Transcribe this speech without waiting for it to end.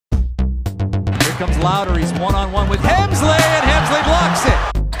comes Louder. He's one-on-one with Hemsley, and Hemsley blocks it.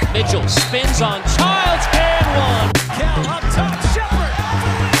 Mitchell spins on Childs and one. Cal up top, Shepard.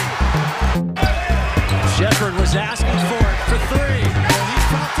 Shepard was asking for it for three. Well, he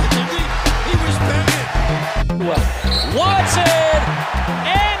felt it, didn't he? He was begging. Well, Watson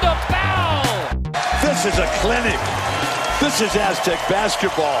and a foul. This is a clinic. This is Aztec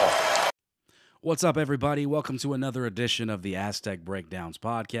basketball. What's up, everybody? Welcome to another edition of the Aztec Breakdowns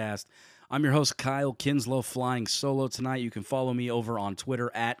podcast. I'm your host, Kyle Kinslow, flying solo tonight. You can follow me over on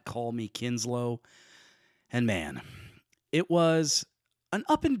Twitter at CallMeKinslow. And man, it was an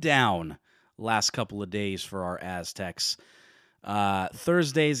up and down last couple of days for our Aztecs.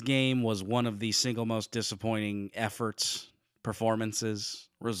 Thursday's game was one of the single most disappointing efforts, performances,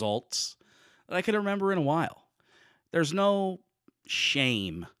 results that I could remember in a while. There's no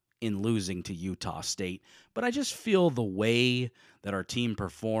shame in losing to Utah State, but I just feel the way that our team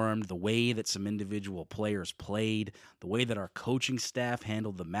performed, the way that some individual players played, the way that our coaching staff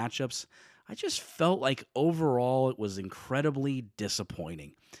handled the matchups, I just felt like overall it was incredibly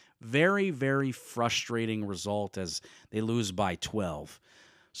disappointing. Very, very frustrating result as they lose by 12.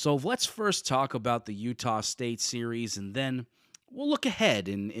 So let's first talk about the Utah State series, and then we'll look ahead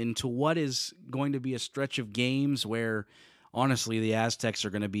into what is going to be a stretch of games where honestly, the Aztecs are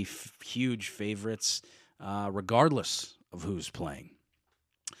going to be huge favorites regardless of who's playing.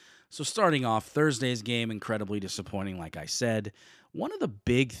 So starting off, Thursday's game, incredibly disappointing, like I said. One of the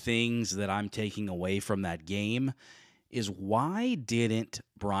big things that I'm taking away from that game is why didn't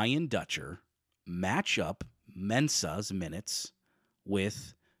Brian Dutcher match up Mensah's minutes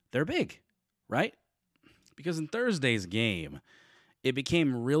with their big, right? Because in Thursday's game, it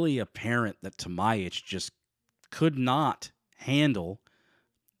became really apparent that Tomajic just could not handle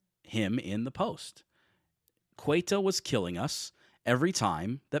him in the post. Queta was killing us every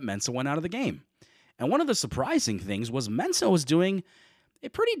time that Mensah went out of the game. And one of the surprising things was Mensah was doing a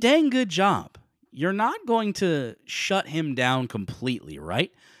pretty dang good job. You're not going to shut him down completely,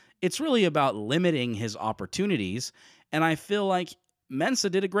 right? It's really about limiting his opportunities, and I feel like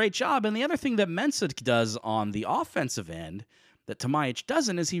Mensah did a great job. And the other thing that Mensah does on the offensive end that Tomajic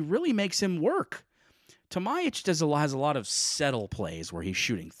doesn't is he really makes him work. Tomajic has a lot of settle plays where he's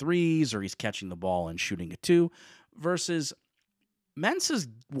shooting threes or he's catching the ball and shooting a two, versus Mensah's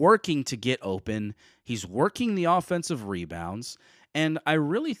working to get open. He's working the offensive rebounds, and I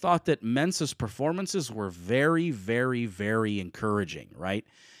really thought that Mensah's performances were very, very, very encouraging, right?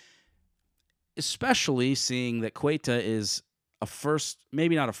 Especially seeing that Queta is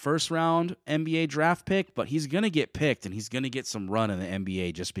maybe not a first-round NBA draft pick, but he's going to get picked, and he's going to get some run in the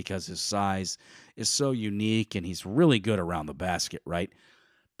NBA just because his size is so unique, and he's really good around the basket, right?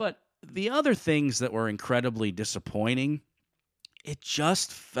 But the other things that were incredibly disappointing, it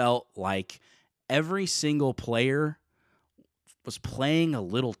just felt like every single player was playing a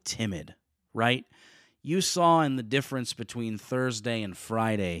little timid, right? You saw in the difference between Thursday and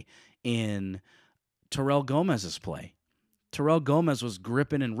Friday in Terrell Gomez's play. Terrell Gomez was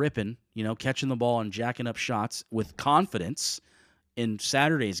gripping and ripping, catching the ball and jacking up shots with confidence in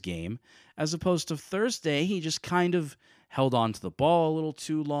Saturday's game, as opposed to Thursday, he just kind of held on to the ball a little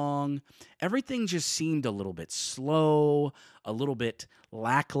too long. Everything just seemed a little bit slow, a little bit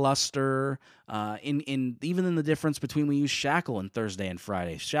lackluster. Even in the difference between we used Shackle on Thursday and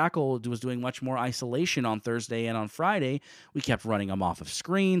Friday. Shackle was doing much more isolation on Thursday, and on Friday, we kept running him off of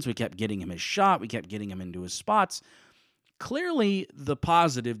screens. We kept getting him his shot. We kept getting him into his spots. Clearly, the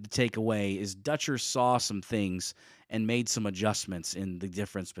positive to take away is Dutcher saw some things and made some adjustments in the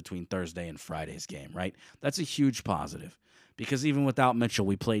difference between Thursday and Friday's game, right? That's a huge positive because even without Mitchell,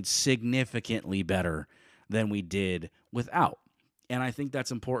 we played significantly better than we did without. And I think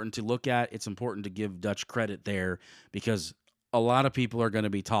that's important to look at. It's important to give Dutch credit there because a lot of people are going to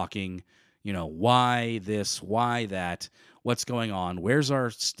be talking, why this, why that, what's going on, where's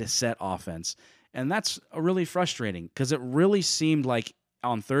our set offense? And that's really frustrating because it really seemed like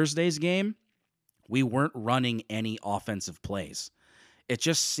on Thursday's game, we weren't running any offensive plays. It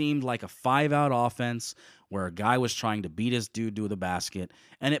just seemed like a 5-out offense where a guy was trying to beat his dude to the basket,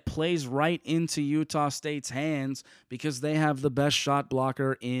 and it plays right into Utah State's hands because they have the best shot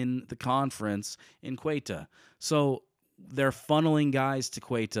blocker in the conference in Queta. So they're funneling guys to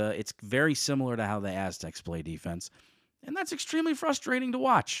Queta. It's very similar to how the Aztecs play defense, and that's extremely frustrating to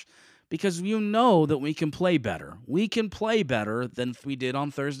watch. Because that we can play better. We can play better than we did on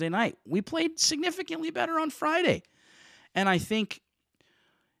Thursday night. We played significantly better on Friday. And I think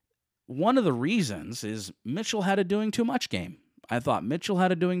one of the reasons is Mitchell had a doing too much game. I thought Mitchell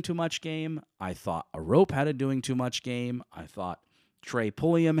had a doing too much game. I thought Arop had a doing too much game. I thought Trey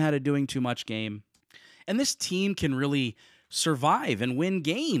Pulliam had a doing too much game. And this team can really survive and win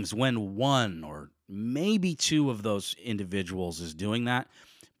games when one or maybe two of those individuals is doing that.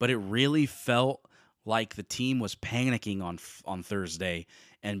 But it really felt like the team was panicking on Thursday,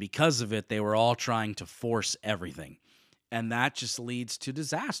 and because of it, they were all trying to force everything. And that just leads to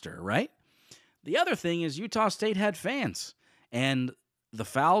disaster, right? The other thing is Utah State had fans, and the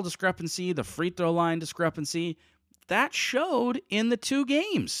foul discrepancy, the free throw line discrepancy, that showed in the two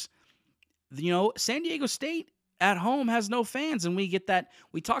games. San Diego State at home has no fans, and we get that.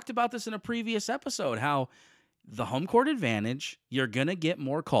 We talked about this in a previous episode, how the home court advantage, you're going to get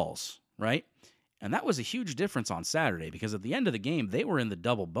more calls, right? And that was a huge difference on Saturday, because at the end of the game, they were in the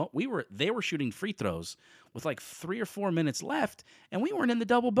double they were shooting free throws with like 3 or 4 minutes left, and we weren't in the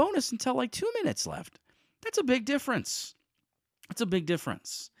double bonus until like 2 minutes left. That's a big difference. It's a big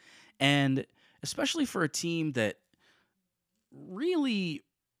difference. And especially for a team that really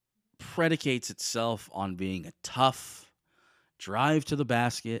predicates itself on being a tough, drive to the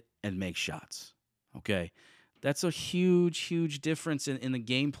basket and make shots. Okay? That's a huge, huge difference in the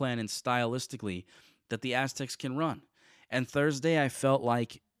game plan and stylistically that the Aztecs can run. And Thursday, I felt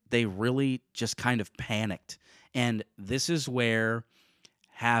like they really just kind of panicked. And this is where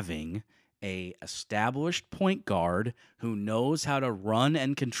having a established point guard who knows how to run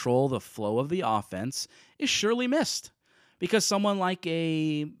and control the flow of the offense is surely missed. Because someone like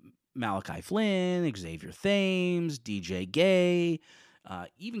a Malachi Flynn, Xavier Thames, DJ Gay,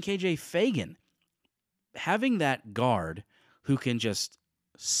 even KJ Fagan, having that guard who can just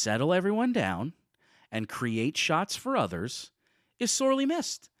settle everyone down and create shots for others is sorely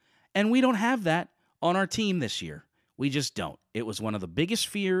missed. And we don't have that on our team this year. We just don't. It was one of the biggest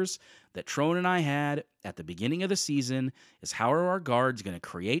fears that Trone and I had at the beginning of the season, is how are our guards going to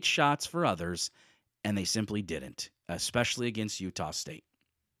create shots for others? And they simply didn't, especially against Utah State.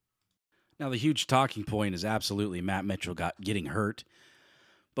 Now, the huge talking point is absolutely Matt Mitchell getting hurt.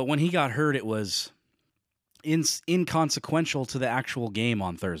 But when he got hurt, it was inconsequential to the actual game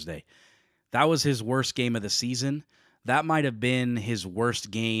on Thursday. That was his worst game of the season. That might have been his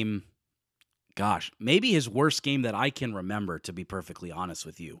worst game. Gosh, maybe his worst game that I can remember, to be perfectly honest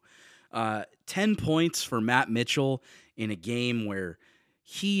with you. 10 points for Matt Mitchell in a game where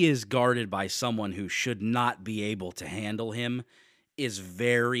he is guarded by someone who should not be able to handle him is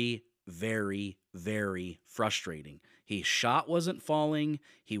very, very, very frustrating. His shot wasn't falling.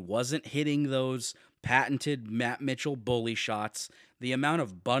 He wasn't hitting those patented Matt Mitchell bully shots. The amount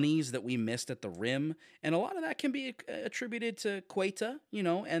of bunnies that we missed at the rim, and a lot of that can be attributed to Queta,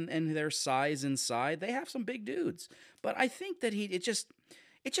 and their size inside. They have some big dudes, but I think that it just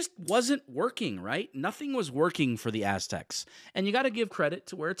wasn't working, right? Nothing was working for the Aztecs, and you got to give credit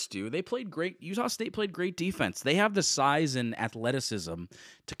to where it's due. They played great. Utah State played great defense. They have the size and athleticism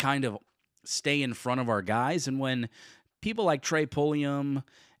to kind of stay in front of our guys, and when people like Trey Pulliam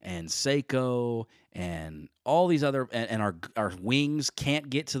and Seiko and all these other and our wings can't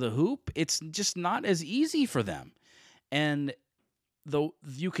get to the hoop, it's just not as easy for them. And though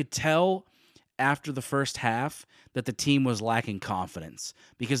you could tell after the first half that the team was lacking confidence,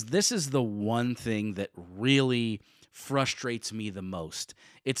 because this is the one thing that really frustrates me the most.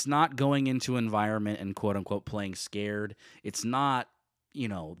 It's not going into environment and quote unquote playing scared. It's not,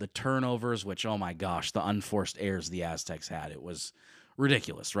 the turnovers, which, oh my gosh, the unforced errors the Aztecs had. It was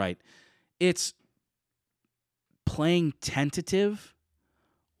ridiculous, right? It's playing tentative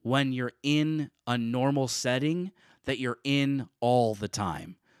when you're in a normal setting that you're in all the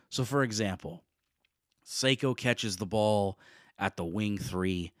time. So, for example, Seiko catches the ball at the wing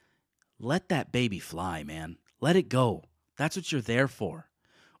 3. Let that baby fly, man. Let it go. That's what you're there for.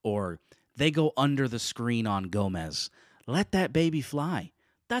 Or they go under the screen on Gomez. Let that baby fly.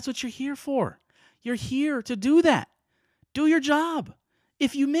 That's what you're here for. You're here to do that. Do your job.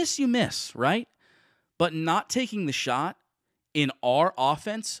 If you miss, you miss, right? But not taking the shot in our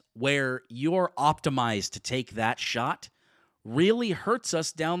offense where you're optimized to take that shot really hurts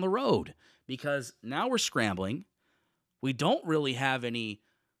us down the road, because now we're scrambling. We don't really have any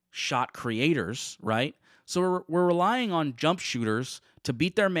shot creators, right? So we're relying on jump shooters to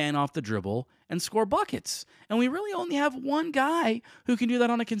beat their man off the dribble and score buckets. And we really only have one guy who can do that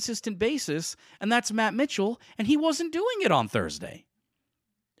on a consistent basis, and that's Matt Mitchell, and he wasn't doing it on Thursday.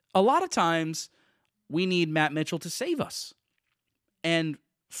 A lot of times, we need Matt Mitchell to save us. And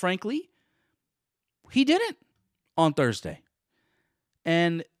frankly, he didn't on Thursday.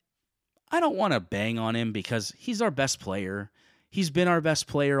 And I don't want to bang on him because he's our best player. He's been our best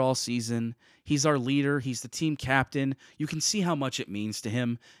player all season. He's our leader. He's the team captain. You can see how much it means to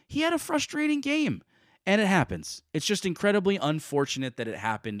him. He had a frustrating game, and it happens. It's just incredibly unfortunate that it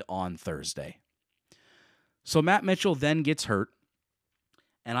happened on Thursday. So Matt Mitchell then gets hurt,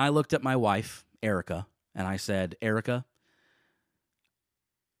 and I looked at my wife, Erica, and I said, Erica,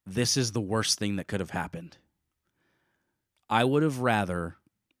 this is the worst thing that could have happened. I would have rather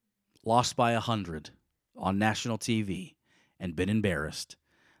lost by 100 on national TV and been embarrassed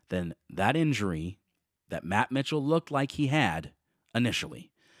than that injury that Matt Mitchell looked like he had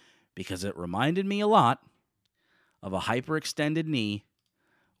initially, because it reminded me a lot of a hyperextended knee,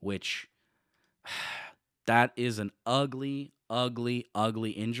 which that is an ugly, ugly,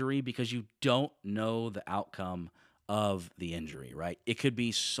 ugly injury because you don't know the outcome of the injury, right? It could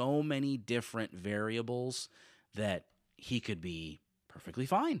be so many different variables that he could be perfectly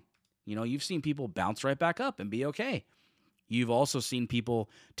fine. You know, you've seen people bounce right back up and be okay. You've also seen people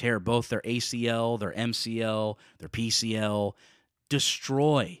tear both their ACL, their MCL, their PCL,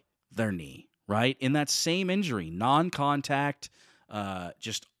 destroy their knee, right? In that same injury, non-contact,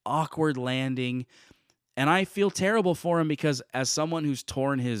 just awkward landing. And I feel terrible for him because as someone who's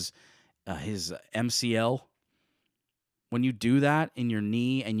torn his MCL, when you do that in your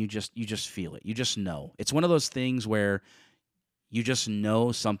knee and you just feel it, you just know. It's one of those things where you just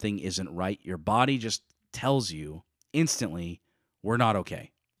know something isn't right. Your body just tells you instantly, we're not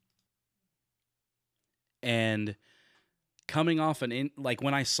okay. And coming off like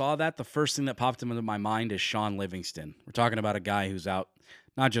when I saw that, the first thing that popped into my mind is Sean Livingston. We're talking about a guy who's out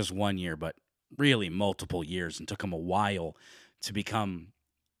not just 1 year, but really multiple years, and took him a while to become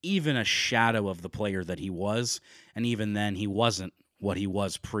even a shadow of the player that he was. And even then, he wasn't what he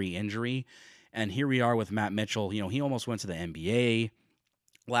was pre-injury. And here we are with Matt Mitchell. You know, he almost went to the NBA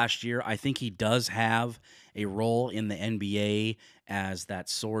last year. I think he does have a role in the NBA as that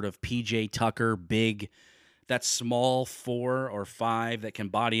sort of PJ Tucker, big, that small 4 or 5 that can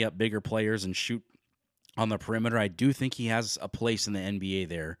body up bigger players and shoot on the perimeter. I do think he has a place in the NBA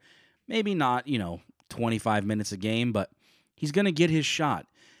there. Maybe not, 25 minutes a game, but he's going to get his shot.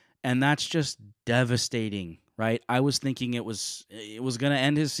 And that's just devastating, right? I was thinking it was going to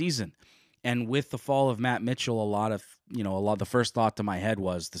end his season. And with the fall of Matt Mitchell, the first thought to my head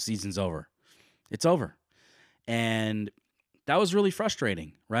was the season's over. It's over. And that was really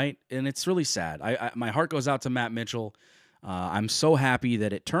frustrating, right? And it's really sad. My heart goes out to Matt Mitchell. I'm so happy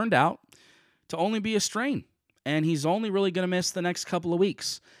that it turned out to only be a strain. And he's only really going to miss the next couple of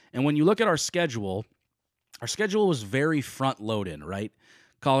weeks. And when you look at our schedule was very front-loaded, right?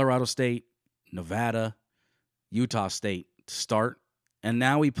 Colorado State, Nevada, Utah State to start. And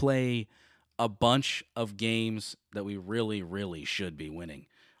now we play a bunch of games that we really, really should be winning.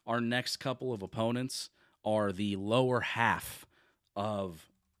 Our next couple of opponents are the lower half of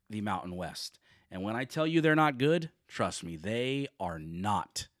the Mountain West. And when I tell you they're not good, trust me, they are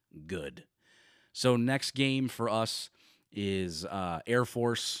not good. So next game for us is Air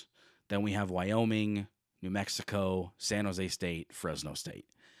Force. Then we have Wyoming, New Mexico, San Jose State, Fresno State.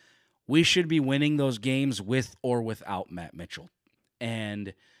 We should be winning those games with or without Matt Mitchell.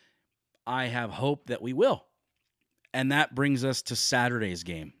 And I have hope that we will. And that brings us to Saturday's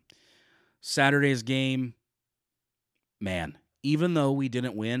game. Saturday's game, man, even though we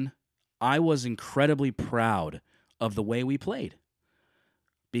didn't win, I was incredibly proud of the way we played.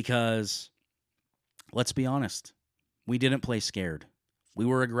 Because, let's be honest, we didn't play scared. We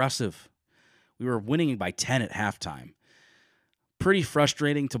were aggressive. We were winning by 10 at halftime. Pretty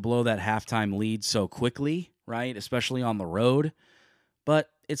frustrating to blow that halftime lead so quickly, right? Especially on the road. But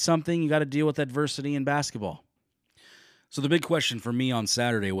it's something you got to deal with adversity in basketball. So the big question for me on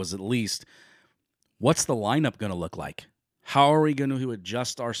Saturday was at least, what's the lineup going to look like? How are we going to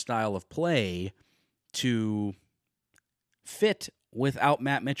adjust our style of play to fit without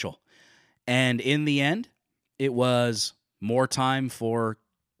Matt Mitchell? And in the end, it was more time for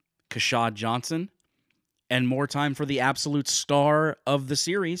Keshad Johnson and more time for the absolute star of the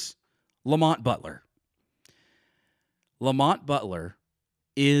series, Lamont Butler. Lamont Butler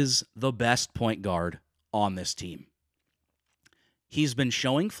is the best point guard on this team. He's been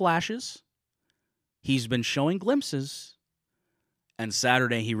showing flashes. He's been showing glimpses. And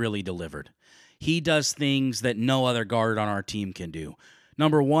Saturday, he really delivered. He does things that no other guard on our team can do.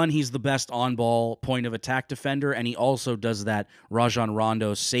 Number one, he's the best on-ball point of attack defender, and he also does that Rajon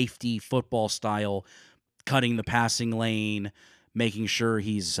Rondo safety football style, cutting the passing lane, making sure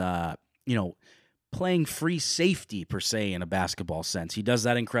he's, playing free safety, per se, in a basketball sense. He does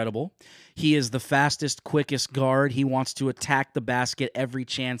that incredible. He is the fastest, quickest guard. He wants to attack the basket every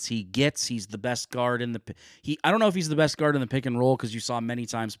chance he gets. He's the best guard in the... I don't know if he's the best guard in the pick and roll, because you saw many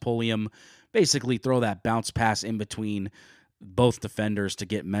times Pulliam basically throw that bounce pass in between both defenders to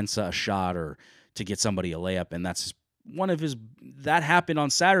get Mensah a shot or to get somebody a layup, and that's that happened on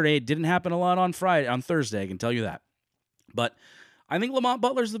Saturday. It didn't happen a lot on Thursday, I can tell you that. But I think Lamont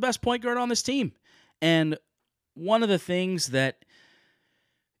Butler's the best point guard on this team. And one of the things that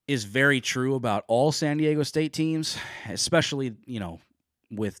is very true about all San Diego State teams, especially,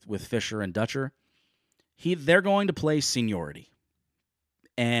 with Fisher and Dutcher, they're going to play seniority.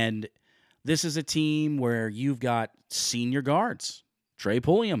 And this is a team where you've got senior guards. Trey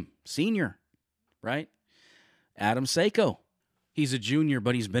Pulliam, senior, right? Adam Seiko, he's a junior,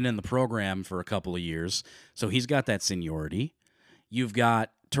 but he's been in the program for a couple of years, so he's got that seniority. You've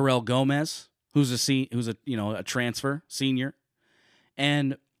got Terrell Gomez, who's a transfer senior,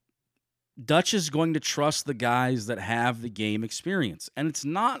 and Dutch is going to trust the guys that have the game experience, and it's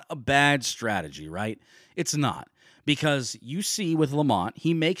not a bad strategy, right? It's not, because you see with Lamont,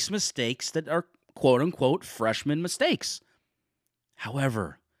 he makes mistakes that are quote unquote freshman mistakes.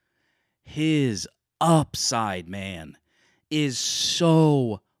 However, his upside, man, is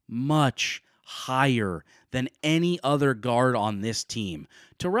so much higher than any other guard on this team.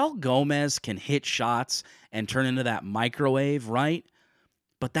 Terrell Gomez can hit shots and turn into that microwave, right?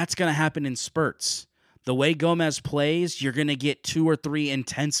 But that's going to happen in spurts. The way Gomez plays, you're going to get 2 or 3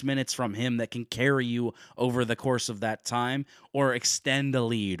 intense minutes from him that can carry you over the course of that time or extend a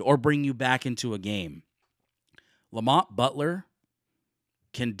lead or bring you back into a game. Lamont Butler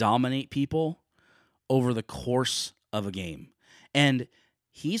can dominate people over the course of a game. And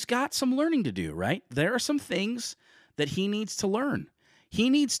he's got some learning to do, right? There are some things that he needs to learn. He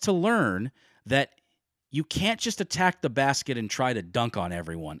needs to learn that you can't just attack the basket and try to dunk on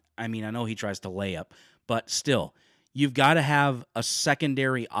everyone. I mean, I know he tries to lay up, but still, you've got to have a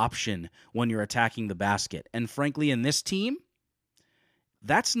secondary option when you're attacking the basket. And frankly, in this team,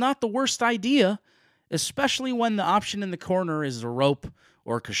 that's not the worst idea, especially when the option in the corner is Arop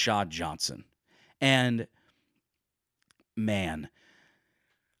or Keshad Johnson. And, man,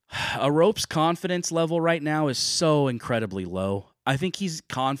 Arop's confidence level right now is so incredibly low. I think he's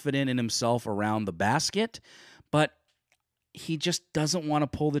confident in himself around the basket, but he just doesn't want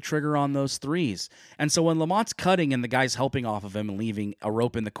to pull the trigger on those threes. And so when Lamont's cutting and the guy's helping off of him and leaving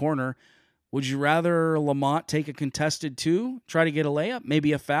Arop in the corner, would you rather Lamont take a contested 2, try to get a layup,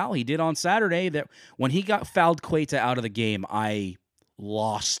 maybe a foul? He did on Saturday. That when he got fouled Queta out of the game, I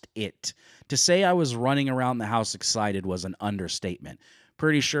lost it. To say I was running around the house excited was an understatement.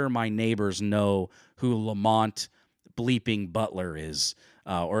 Pretty sure my neighbors know who Lamont bleeping Butler is,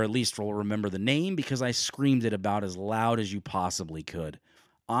 or at least will remember the name because I screamed it about as loud as you possibly could.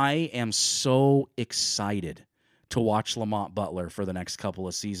 I am so excited to watch Lamont Butler for the next couple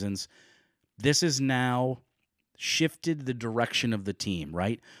of seasons. This has now shifted the direction of the team,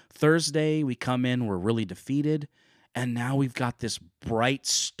 right? Thursday, we come in, we're really defeated, and now we've got this bright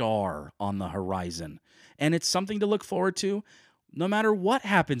star on the horizon. And it's something to look forward to no matter what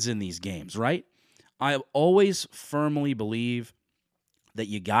happens in these games, right? I always firmly believe that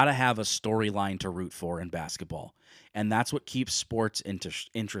you got to have a storyline to root for in basketball, and that's what keeps sports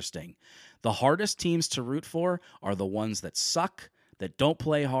interesting. The hardest teams to root for are the ones that suck, that don't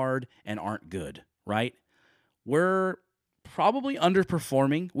play hard, and aren't good, right? We're probably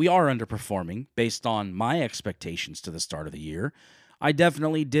underperforming. We are underperforming based on my expectations to the start of the year. I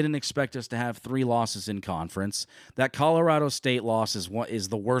definitely didn't expect us to have 3 losses in conference. That Colorado State loss is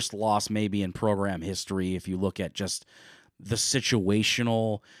the worst loss maybe in program history if you look at just the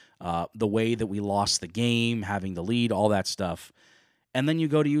situational, the way that we lost the game, having the lead, all that stuff. And then you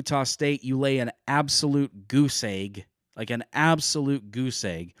go to Utah State, you lay an absolute goose egg,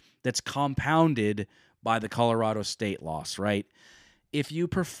 that's compounded by the Colorado State loss, right? If you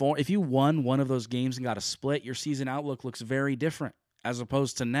won one of those games and got a split, your season outlook looks very different. As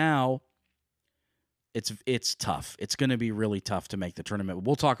opposed to now, it's tough. It's going to be really tough to make the tournament.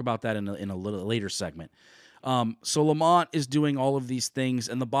 We'll talk about that in a little later segment. So Lamont is doing all of these things,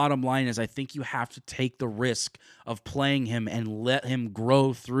 and the bottom line is I think you have to take the risk of playing him and let him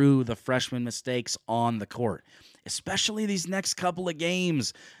grow through the freshman mistakes on the court, especially these next couple of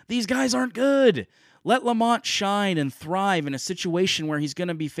games. These guys aren't good. Let Lamont shine and thrive in a situation where he's going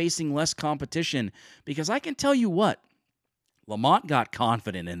to be facing less competition, because I can tell you what, Lamont got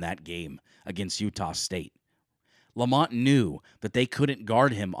confident in that game against Utah State. Lamont knew that they couldn't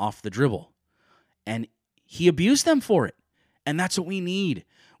guard him off the dribble, and he abused them for it. And that's what we need.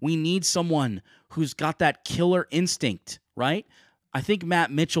 We need someone who's got that killer instinct, right? I think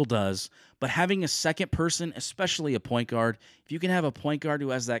Matt Mitchell does, but having a second person, especially a point guard, if you can have a point guard who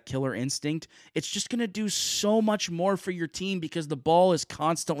has that killer instinct, it's just going to do so much more for your team because the ball is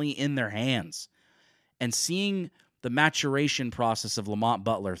constantly in their hands. And seeing the maturation process of Lamont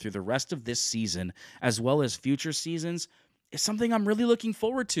Butler through the rest of this season, as well as future seasons, is something I'm really looking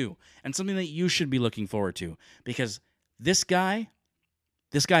forward to, and something that you should be looking forward to, because this guy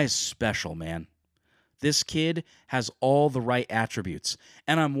is special, man. This kid has all the right attributes.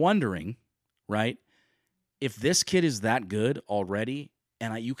 And I'm wondering, right, if this kid is that good already,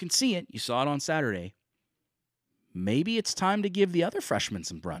 and you can see it, you saw it on Saturday, maybe it's time to give the other freshmen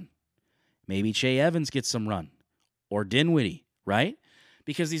some run. Maybe Che Evans gets some run, or Dinwiddie, right?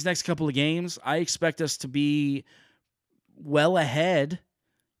 Because these next couple of games, I expect us to be well ahead,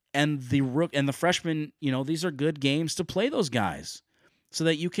 and the freshmen, these are good games to play those guys, so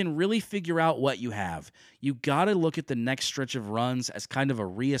that you can really figure out what you have. You got to look at the next stretch of runs as kind of a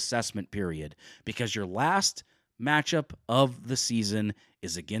reassessment period, because your last matchup of the season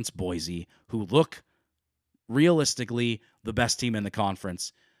is against Boise, who look realistically the best team in the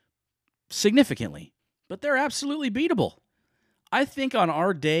conference significantly, but they're absolutely beatable. I think on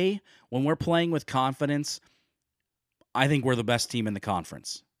our day, when we're playing with confidence, I think we're the best team in the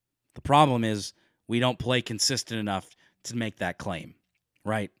conference. The problem is we don't play consistent enough to make that claim.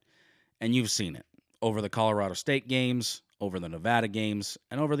 Right? And you've seen it over the Colorado State games, over the Nevada games,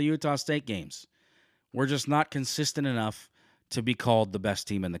 and over the Utah State games. We're just not consistent enough to be called the best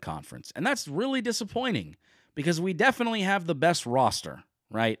team in the conference. And that's really disappointing, because we definitely have the best roster,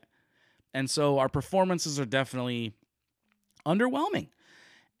 right? And so our performances are definitely underwhelming.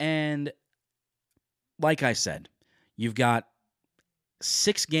 And like I said, you've got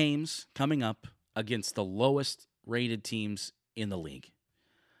 6 games coming up against the lowest rated teams in the league.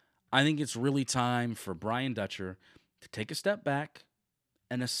 I think it's really time for Brian Dutcher to take a step back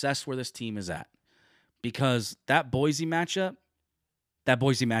and assess where this team is at. Because that Boise matchup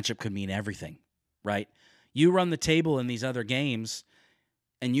could mean everything, right? You run the table in these other games,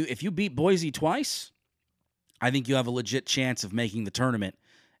 and if you beat Boise twice, I think you have a legit chance of making the tournament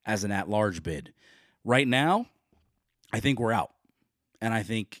as an at-large bid. Right now, I think we're out, and I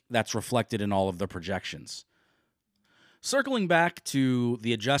think that's reflected in all of the projections. Circling back to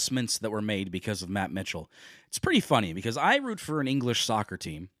the adjustments that were made because of Matt Mitchell, it's pretty funny because I root for an English soccer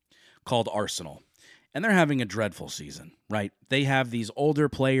team called Arsenal, and they're having a dreadful season, right? They have these older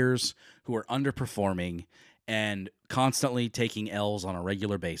players who are underperforming and constantly taking L's on a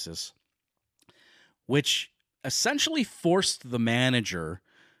regular basis, which essentially forced the manager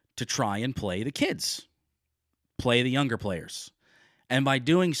to try and play the kids, play the younger players. And by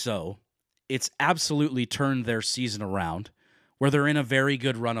doing so, it's absolutely turned their season around, where they're in a very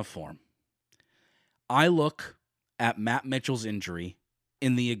good run of form. I look at Matt Mitchell's injury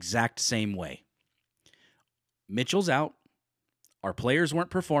in the exact same way. Mitchell's out. Our players weren't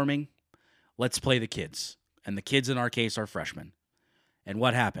performing. Let's play the kids. And the kids in our case are freshmen. And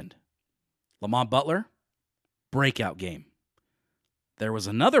what happened? Lamont Butler, breakout game. There was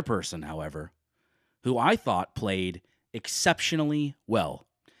another person, however, who I thought played exceptionally well,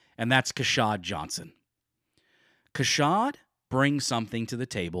 and that's Keshad Johnson. Keshad brings something to the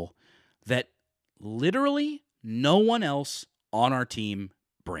table that literally no one else on our team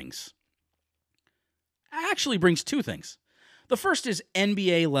brings. Actually brings 2 things. The first is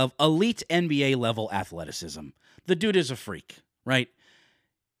elite NBA level athleticism. The dude is a freak, right?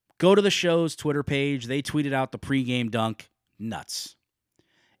 Go to the show's Twitter page. They tweeted out the pregame dunk. Nuts.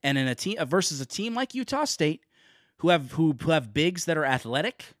 And in a team versus a team like Utah State, who have bigs that are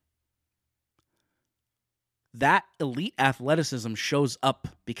athletic, that elite athleticism shows up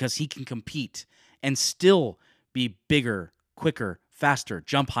because he can compete and still be bigger, quicker, faster,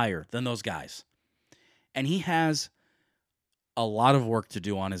 jump higher than those guys. And he has a lot of work to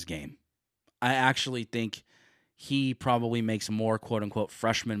do on his game. I actually think he probably makes more quote-unquote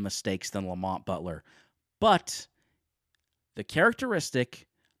freshman mistakes than Lamont Butler. But the characteristic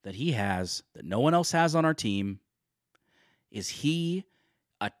that he has that no one else has on our team is he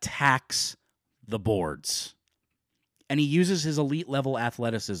attacks the boards. And he uses his elite level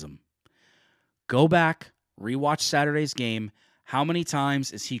athleticism. Go back, rewatch Saturday's game. How many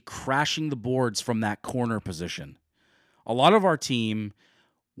times is he crashing the boards from that corner position? A lot of our team,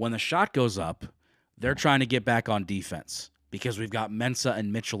 when the shot goes up, they're trying to get back on defense because we've got Mensah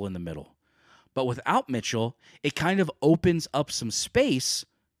and Mitchell in the middle. But without Mitchell, it kind of opens up some space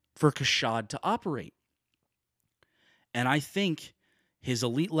for Keshad to operate. And I think his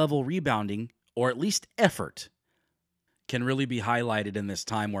elite level rebounding, or at least effort, can really be highlighted in this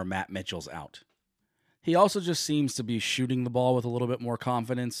time where Matt Mitchell's out. He also just seems to be shooting the ball with a little bit more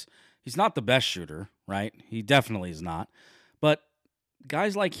confidence. He's not the best shooter, right? He definitely is not. But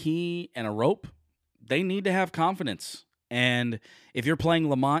guys like he and Arop, they need to have confidence. And if you're playing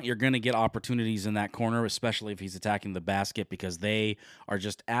Lamont, you're going to get opportunities in that corner, especially if he's attacking the basket, because they are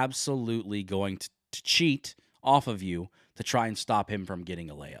just absolutely going to cheat off of you to try and stop him from getting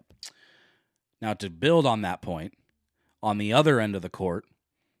a layup. Now, to build on that point, on the other end of the court,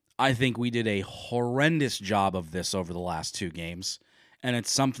 I think we did a horrendous job of this over the last 2 games, and it's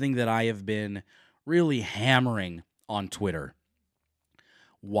something that I have been really hammering on Twitter.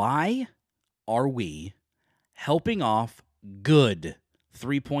 Why are we helping off good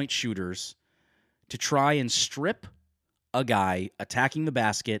 3-point shooters to try and strip a guy attacking the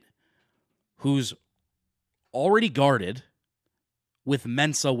basket who's already guarded with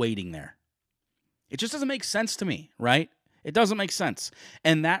Mensah waiting there? It just doesn't make sense to me, right? It doesn't make sense.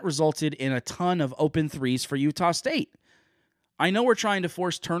 And that resulted in a ton of open threes for Utah State. I know we're trying to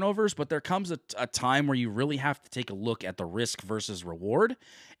force turnovers, but there comes a time where you really have to take a look at the risk versus reward.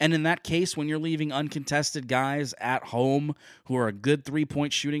 And in that case, when you're leaving uncontested guys at home who are a good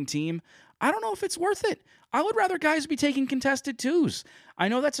 3-point shooting team, I don't know if it's worth it. I would rather guys be taking contested 2s. I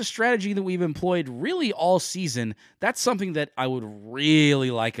know that's a strategy that we've employed really all season. That's something that I would really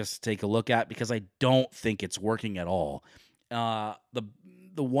like us to take a look at because I don't think it's working at all. The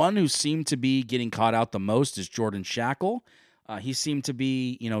one who seemed to be getting caught out the most is Jordan Shackle. He seemed to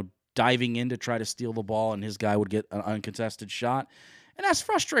be, diving in to try to steal the ball, and his guy would get an uncontested shot. And that's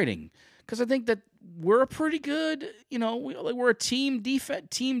frustrating because I think that we're a pretty good, we're a team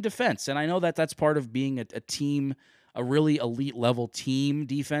defense. And I know that that's part of being a team, a really elite level team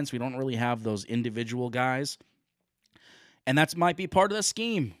defense. We don't really have those individual guys. And that might be part of the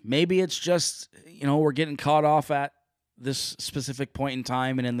scheme. Maybe it's just, we're getting caught off at this specific point in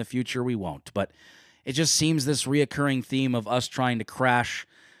time, and in the future we won't. But it just seems this reoccurring theme of us trying to crash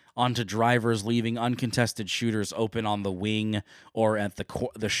onto drivers, leaving uncontested shooters open on the wing or at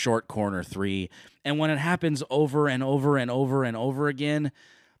the short corner 3. And when it happens over and over and over and over again,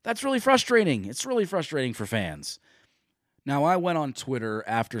 that's really frustrating. It's really frustrating for fans. Now, I went on Twitter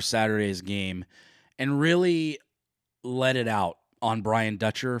after Saturday's game and really let it out on Brian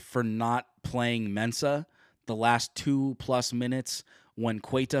Dutcher for not playing Mensah the last 2+ minutes when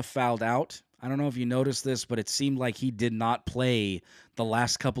Queta fouled out. I don't know if you noticed this, but it seemed like he did not play the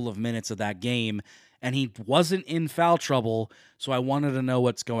last couple of minutes of that game, and he wasn't in foul trouble, so I wanted to know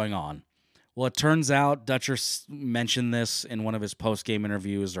what's going on. Well, it turns out Dutcher mentioned this in one of his post-game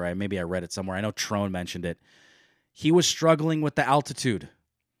interviews, or maybe I read it somewhere. I know Trone mentioned it. He was struggling with the altitude,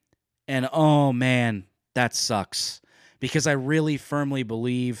 and oh man, that sucks, because I really firmly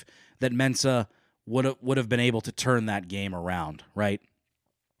believe that Mensah would have been able to turn that game around, right?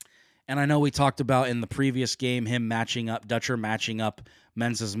 And I know we talked about in the previous game Dutcher matching up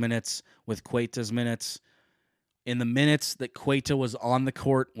Mensah's minutes with Queta's minutes. In the minutes that Queta was on the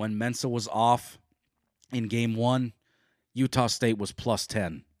court when Mensah was off in game 1, Utah State was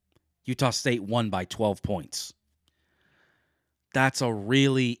 +10. Utah State won by 12 points. That's a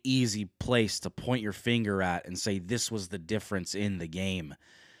really easy place to point your finger at and say this was the difference in the game.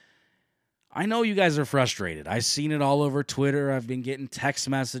 I know you guys are frustrated. I've seen it all over Twitter. I've been getting text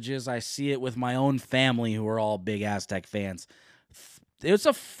messages. I see it with my own family who are all big Aztec fans. It's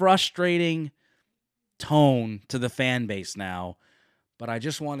a frustrating tone to the fan base now, but I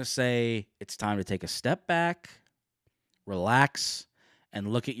just want to say it's time to take a step back, relax,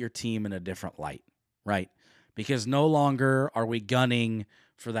 and look at your team in a different light, right? Because no longer are we gunning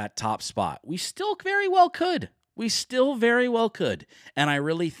for that top spot. We still very well could. And I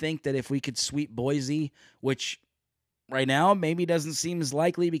really think that if we could sweep Boise, which right now maybe doesn't seem as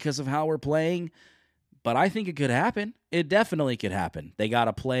likely because of how we're playing, but I think it could happen. It definitely could happen. They got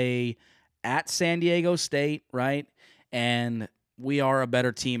to play at San Diego State, right? And we are a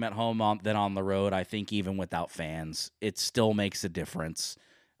better team at home than on the road. I think even without fans, it still makes a difference.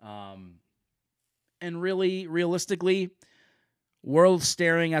 And really, realistically, we're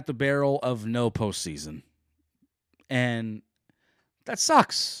staring at the barrel of no postseason. And that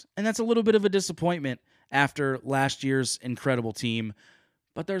sucks. And that's a little bit of a disappointment after last year's incredible team.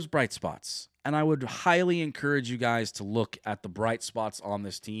 But there's bright spots. And I would highly encourage you guys to look at the bright spots on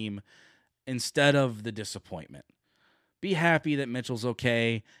this team instead of the disappointment. Be happy that Mitchell's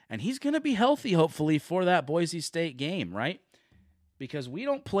okay. And he's going to be healthy, hopefully, for that Boise State game, right? Because we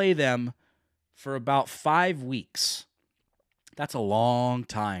don't play them for about 5 weeks. That's a long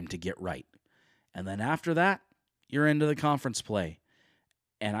time to get right. And then after that, you're into the conference play.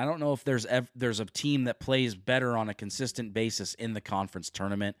 And I don't know if there's a team that plays better on a consistent basis in the conference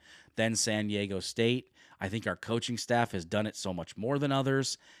tournament than San Diego State. I think our coaching staff has done it so much more than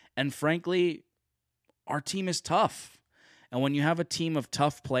others. And frankly, our team is tough. And when you have a team of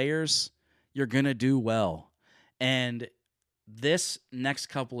tough players, you're going to do well. And this next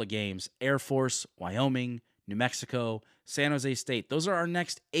couple of games, Air Force, Wyoming, New Mexico, San Jose State, those are our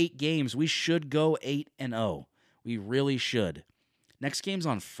next 8 games. We should go 8-0. We really should. Next game's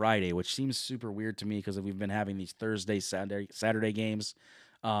on Friday, which seems super weird to me because we've been having these Thursday, Saturday games.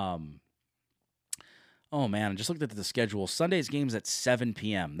 Oh, man, I just looked at the schedule. Sunday's game's at 7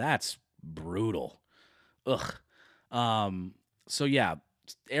 p.m. That's brutal. Ugh. So, yeah,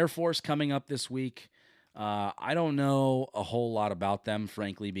 Air Force coming up this week. I don't know a whole lot about them,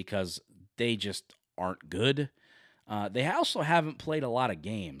 frankly, because they just aren't good. They also haven't played a lot of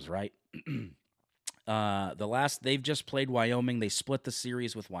games, right? They've just played Wyoming. They split the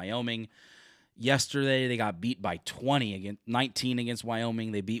series with Wyoming. Yesterday, they got beat by 19 against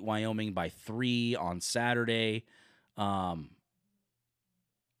Wyoming. They beat Wyoming by 3 on Saturday. So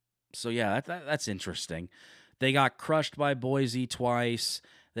yeah, that's interesting. They got crushed by Boise twice.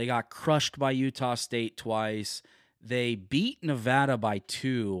 They got crushed by Utah State twice. They beat Nevada by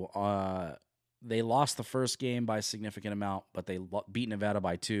 2. They lost the first game by a significant amount, but they beat Nevada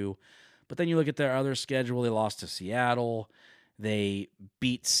by 2. But then you look at their other schedule. They lost to Seattle. They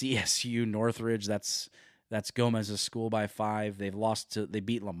beat CSU Northridge. That's Gomez's school by 5. They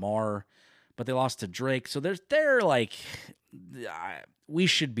beat Lamar, but they lost to Drake. So they're like, we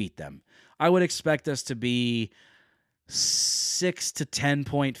should beat them. I would expect us to be 6 to 10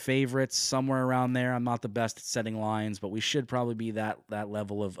 point favorites, somewhere around there. I'm not the best at setting lines, but we should probably be that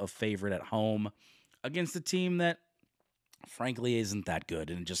level of favorite at home against a team that frankly isn't that good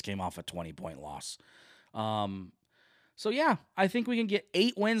and just came off a 20-point loss. So yeah, I think we can get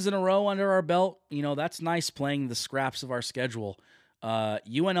 8 wins in a row under our belt. You know, that's nice playing the scraps of our schedule.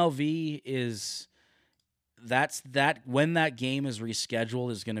 UNLV when that game is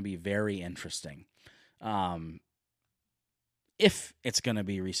rescheduled is going to be very interesting. If it's going to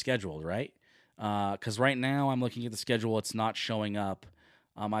be rescheduled, right? Because right now I'm looking at the schedule, it's not showing up.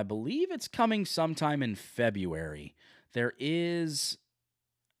 I believe it's coming sometime in February. There is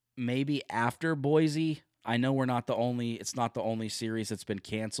maybe after Boise. I know it's not the only series that's been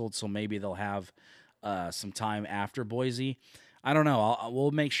canceled, so maybe they'll have some time after Boise. I don't know. We'll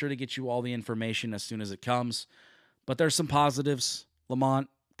make sure to get you all the information as soon as it comes. But there's some positives. Lamont,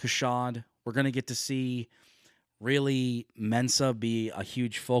 Kashad, we're going to get to see really Mensa be a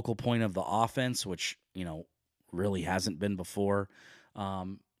huge focal point of the offense, which, really hasn't been before.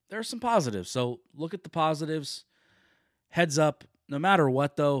 There are some positives. So look at the positives. Heads up, no matter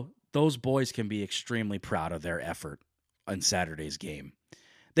what, though, those boys can be extremely proud of their effort on Saturday's game.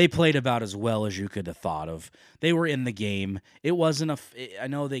 They played about as well as you could have thought of. They were in the game. It wasn't I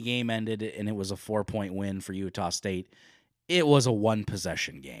know the game ended and it was a 4-point win for Utah State. It was a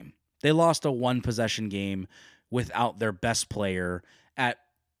 1-possession game. They lost a 1-possession game without their best player at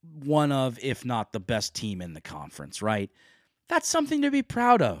one of, if not the best team in the conference, right? That's something to be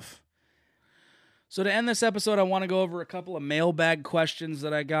proud of. So to end this episode, I want to go over a couple of mailbag questions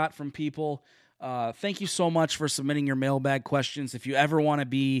that I got from people. Thank you so much for submitting your mailbag questions. If you ever want to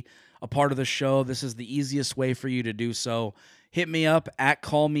be a part of the show, this is the easiest way for you to do so. Hit me up at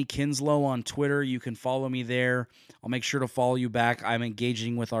Call Me Kinslow on Twitter. You can follow me there. I'll make sure to follow you back. I'm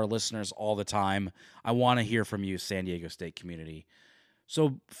engaging with our listeners all the time. I want to hear from you, San Diego State community.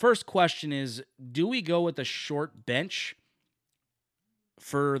 So first question is, do we go with a short bench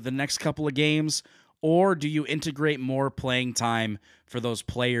for the next couple of games, or do you integrate more playing time for those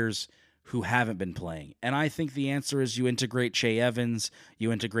players who haven't been playing? And I think the answer is you integrate Che Evans,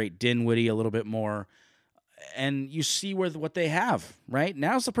 you integrate Dinwiddie a little bit more, and you see what they have, right?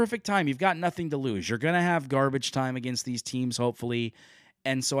 Now's the perfect time. You've got nothing to lose. You're going to have garbage time against these teams, hopefully.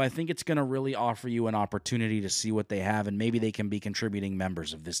 And so I think it's going to really offer you an opportunity to see what they have, and maybe they can be contributing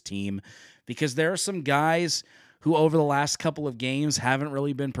members of this team, because there are some guys who over the last couple of games haven't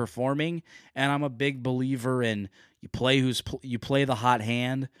really been performing, and I'm a big believer in you play the hot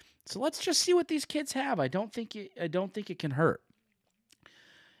hand. So let's just see what these kids have. I don't think it can hurt.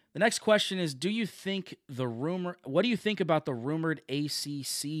 The next question is, what do you think about the rumored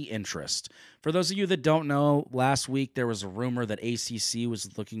ACC interest? For those of you that don't know, last week there was a rumor that ACC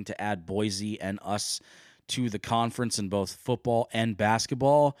was looking to add Boise and us to the conference in both football and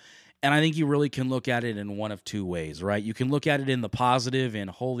basketball. And I think you really can look at it in one of two ways, right? You can look at it in the positive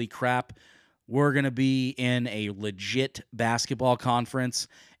and holy crap, we're going to be in a legit basketball conference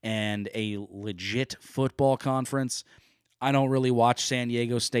and a legit football conference. I don't really watch San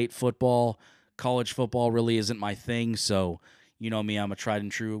Diego State football. College football really isn't my thing. So, you know me, I'm a tried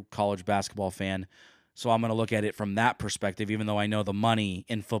and true college basketball fan. So I'm going to look at it from that perspective, even though I know the money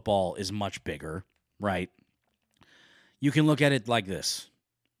in football is much bigger, right? You can look at it like this.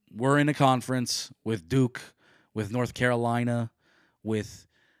 We're in a conference with Duke, with North Carolina, with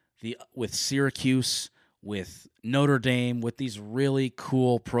Syracuse, with Notre Dame, with these really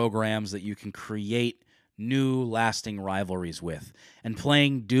cool programs that you can create new lasting rivalries with. And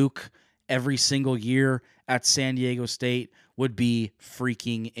playing Duke every single year at San Diego State would be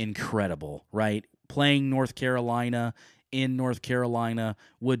freaking incredible, right? Playing North Carolina in North Carolina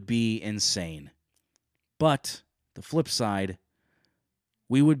would be insane. But the flip side,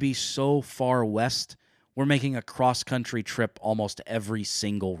 we would be so far west, we're making a cross-country trip almost every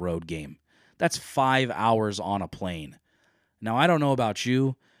single road game. That's 5 hours on a plane. Now, I don't know about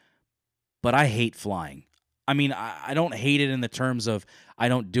you, but I hate flying. I mean, I don't hate it in the terms of I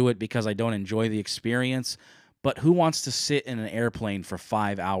don't do it because I don't enjoy the experience, but who wants to sit in an airplane for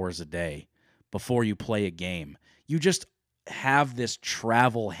 5 hours a day before you play a game? You just have this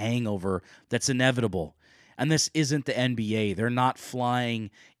travel hangover that's inevitable. And this isn't the NBA. They're not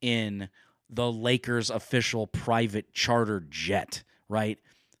flying in the Lakers' official private charter jet, right?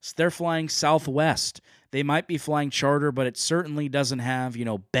 So they're flying Southwest. They might be flying charter, but it certainly doesn't have,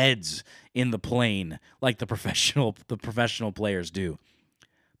 beds in the plane like the professional players do.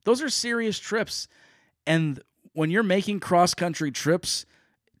 Those are serious trips. And when you're making cross-country trips,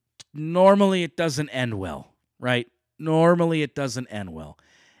 normally it doesn't end well, right? Normally it doesn't end well.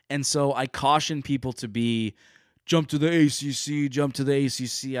 And so I caution people to jump to the ACC, jump to the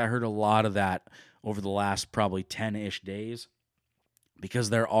ACC. I heard a lot of that over the last probably 10-ish days because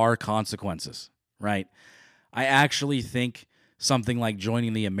there are consequences, right? I actually think something like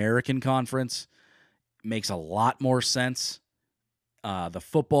joining the American Conference makes a lot more sense. The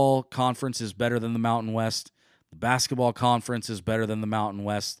football conference is better than the Mountain West. The basketball conference is better than the Mountain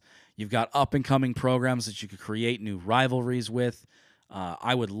West. You've got up-and-coming programs that you could create new rivalries with.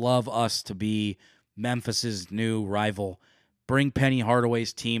 I would love us to be Memphis's new rival. Bring Penny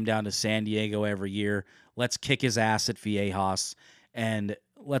Hardaway's team down to San Diego every year. Let's kick his ass at Viejas, and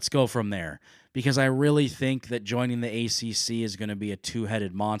let's go from there. Because I really think that joining the ACC is going to be a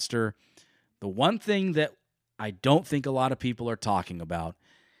two-headed monster. The one thing that I don't think a lot of people are talking about,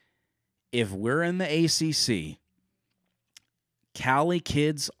 if we're in the ACC, Cali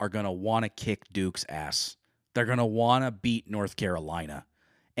kids are going to want to kick Duke's ass. They're going to want to beat North Carolina.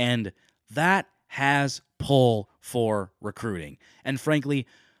 And that has pull for recruiting. And frankly,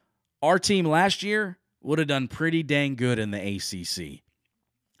 our team last year would have done pretty dang good in the ACC.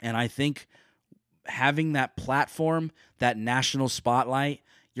 And I think having that platform, that national spotlight,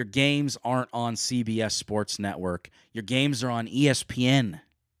 your games aren't on CBS Sports Network. Your games are on ESPN.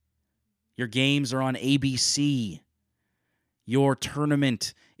 Your games are on ABC. Your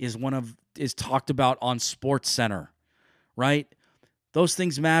tournament is talked about on SportsCenter, right? Those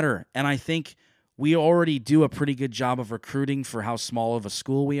things matter. And I think we already do a pretty good job of recruiting for how small of a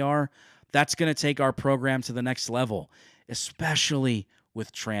school we are. That's going to take our program to the next level, especially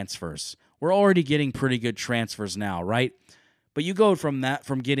with transfers. We're already getting pretty good transfers now, right? But you go from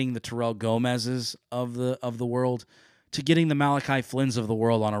getting the Terrell Gomez's of the world to getting the Malachi Flynn's of the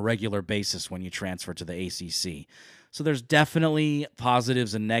world on a regular basis when you transfer to the ACC. So there's definitely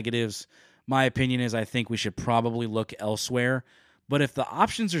positives and negatives. My opinion is I think we should probably look elsewhere. But if the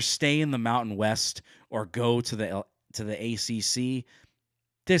options are stay in the Mountain West or go to the ACC,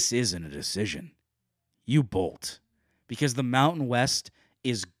 this isn't a decision. You bolt. Because the Mountain West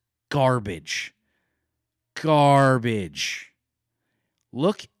is garbage. Garbage.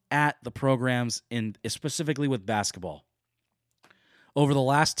 Look at the programs specifically with basketball. Over the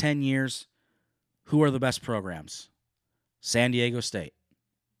last 10 years, who are the best programs? San Diego State.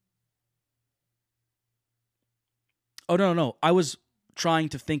 Oh, no. I was trying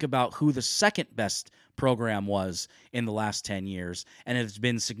to think about who the second best program was in the last 10 years, and it's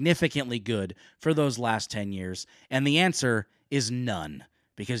been significantly good for those last 10 years. And the answer is none,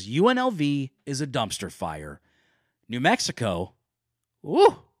 because UNLV is a dumpster fire. New Mexico,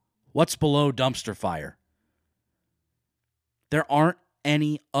 what's below dumpster fire? There aren't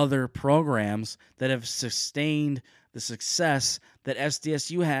any other programs that have sustained the success that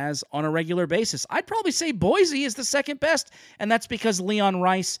SDSU has on a regular basis. I'd probably say Boise is the second best, and that's because Leon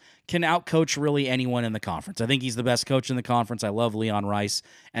Rice can outcoach really anyone in the conference. I think he's the best coach in the conference. I love Leon Rice,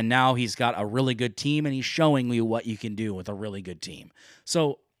 and now he's got a really good team, and he's showing you what you can do with a really good team.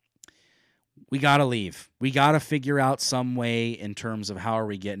 So we got to leave. We got to figure out some way in terms of how are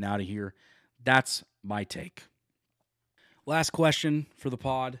we getting out of here. That's my take. Last question for the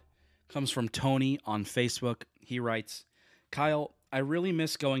pod comes from Tony on Facebook. He writes, Kyle, I really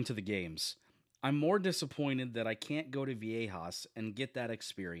miss going to the games. I'm more disappointed that I can't go to Viejas and get that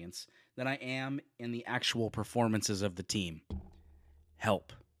experience than I am in the actual performances of the team.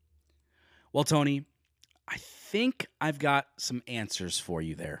 Help. Well, Tony, I think I've got some answers for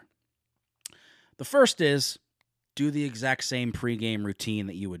you there. The first is do the exact same pregame routine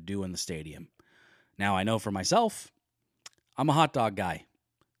that you would do in the stadium. Now, I know for myself, I'm a hot dog guy.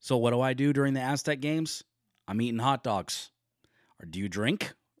 So what do I do during the Aztec games? I'm eating hot dogs. Or do you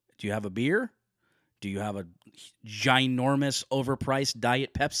drink? Do you have a beer? Do you have a ginormous, overpriced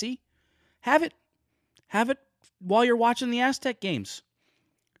Diet Pepsi? Have it. Have it while you're watching the Aztec games.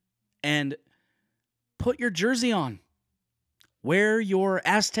 And put your jersey on. Wear your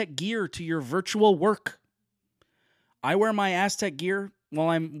Aztec gear to your virtual work. I wear my Aztec gear while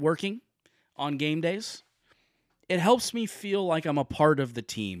I'm working on game days. It helps me feel like I'm a part of the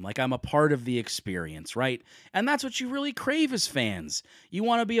team, like I'm a part of the experience, right? And that's what you really crave as fans. You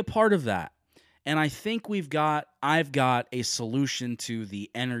want to be a part of that. And I think I've got a solution to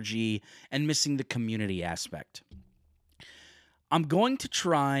the energy and missing the community aspect. I'm going to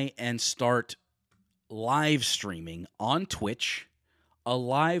try and start live streaming on Twitch, a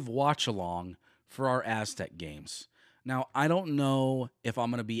live watch along for our Aztec games. Now, I don't know if I'm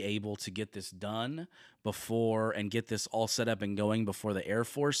going to be able to get this done before and get this all set up and going before the Air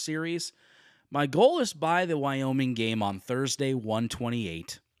Force series. My goal is by the Wyoming game on Thursday,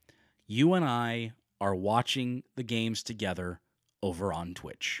 1/28. You and I are watching the games together over on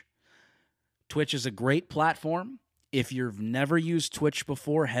Twitch. Twitch is a great platform. If you've never used Twitch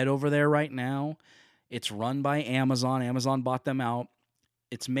before, head over there right now. It's run by Amazon. Amazon bought them out.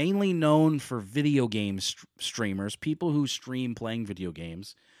 It's mainly known for video game streamers, people who stream playing video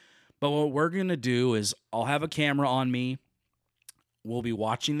games. But what we're going to do is I'll have a camera on me. We'll be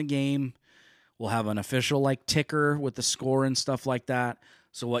watching the game. We'll have an official ticker with the score and stuff like that.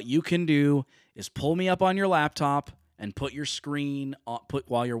 So what you can do is pull me up on your laptop and put your screen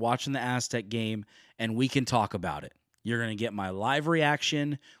while you're watching the Aztec game, and we can talk about it. You're going to get my live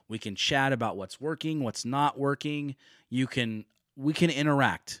reaction. We can chat about what's working, what's not working. We can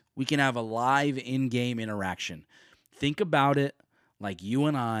interact. We can have a live in-game interaction. Think about it like you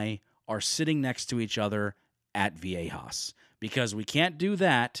and I are sitting next to each other at Viejas, because we can't do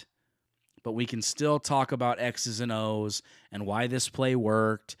that, but we can still talk about X's and O's and why this play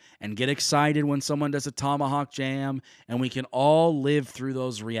worked and get excited when someone does a tomahawk jam, and we can all live through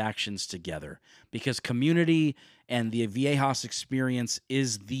those reactions together, because community and the Viejas experience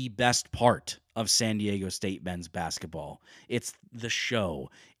is the best part of San Diego State men's basketball. It's the show.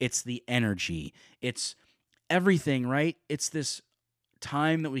 It's the energy. It's everything, right? It's this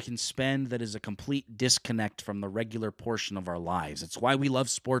time that we can spend that is a complete disconnect from the regular portion of our lives. It's why we love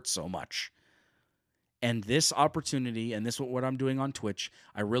sports so much. And this opportunity, and this is what I'm doing on Twitch,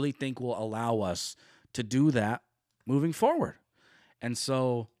 I really think will allow us to do that moving forward. And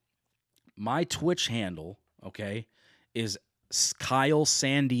so my Twitch handle, okay, is Kyle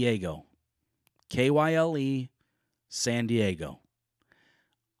San Diego. Kyle San Diego.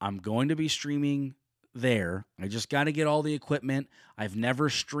 I'm going to be streaming there. I just got to get all the equipment. I've never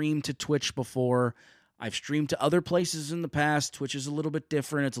streamed to Twitch before. I've streamed to other places in the past. Twitch is a little bit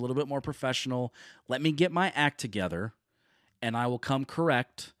different. It's a little bit more professional. Let me get my act together, and I will come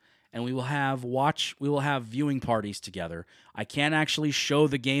correct, and we will have viewing parties together. I can't actually show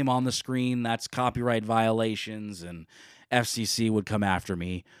the game on the screen. That's copyright violations, and FCC would come after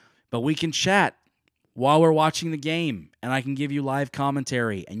me. But we can chat while we're watching the game, and I can give you live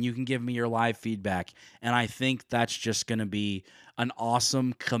commentary, and you can give me your live feedback. And I think that's just going to be an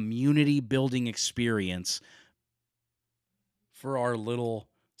awesome community-building experience for our little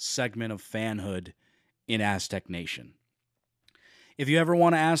segment of fanhood in Aztec Nation. If you ever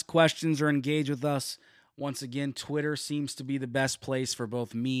want to ask questions or engage with us, once again, Twitter seems to be the best place for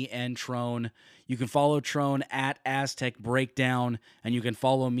both me and Trone. You can follow Trone at Aztec Breakdown, and you can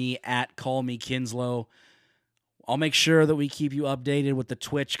follow me at Call Me Kinslow. I'll make sure that we keep you updated with the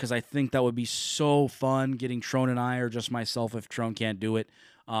Twitch, because I think that would be so fun, getting Trone and I, or just myself if Trone can't do it,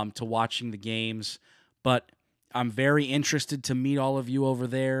 to watching the games. But I'm very interested to meet all of you over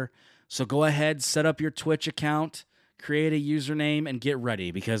there. So go ahead, set up your Twitch account, create a username, and get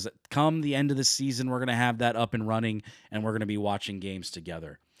ready, because come the end of the season, we're going to have that up and running, and we're going to be watching games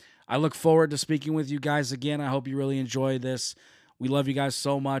together. I look forward to speaking with you guys again. I hope you really enjoy this. We love you guys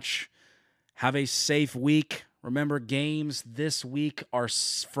so much. Have a safe week. Remember, games this week are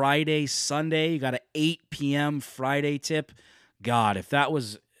Friday, Sunday. You got an 8 p.m. Friday tip. God, if that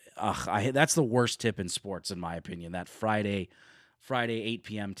was... that's the worst tip in sports, in my opinion, that Friday 8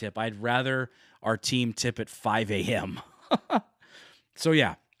 p.m. tip. I'd rather our team tip at 5 a.m. So,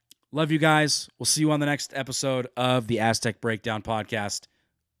 yeah, love you guys. We'll see you on the next episode of the Aztec Breakdown Podcast.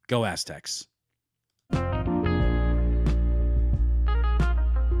 Go Aztecs.